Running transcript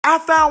I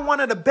found one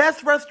of the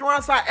best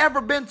restaurants I ever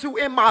been to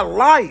in my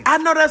life. I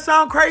know that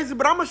sounds crazy,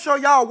 but I'm gonna show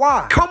y'all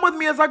why. Come with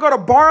me as I go to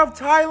Bar of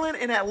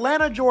Thailand in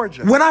Atlanta,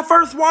 Georgia. When I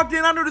first walked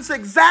in, I knew this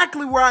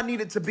exactly where I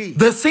needed to be.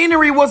 The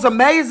scenery was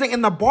amazing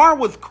and the bar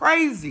was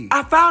crazy.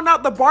 I found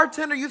out the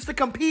bartender used to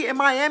compete in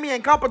Miami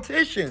in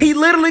competition. He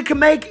literally could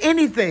make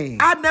anything.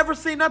 I'd never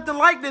seen nothing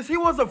like this. He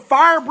was a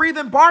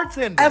fire-breathing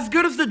bartender. As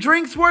good as the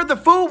drinks were, the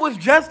food was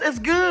just as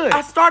good.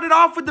 I started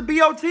off with the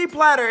BOT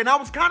platter and I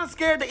was kind of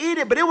scared to eat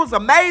it, but it was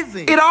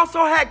amazing. It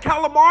also had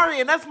calamari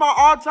and that's my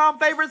all-time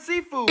favorite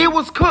seafood. It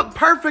was cooked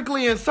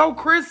perfectly and so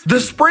crispy. The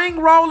spring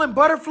roll and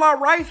butterfly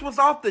rice was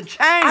off the chain.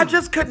 I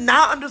just could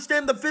not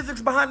understand the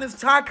physics behind this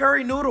Thai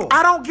curry noodle.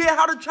 I don't get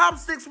how the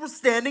chopsticks were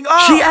standing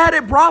up. She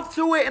added broth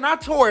to it and I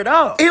tore it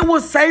up. It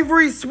was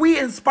savory, sweet,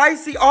 and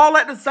spicy all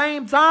at the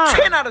same time.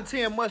 10 out of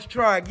 10 must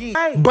try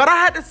again. But I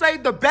had to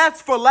save the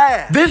best for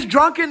last. This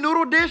drunken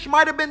noodle dish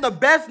might have been the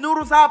best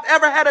noodles I've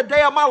ever had a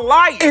day of my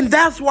life. And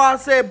that's why I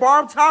said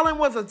Bar of Thailand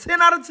was a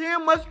 10 out of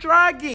 10 must try again.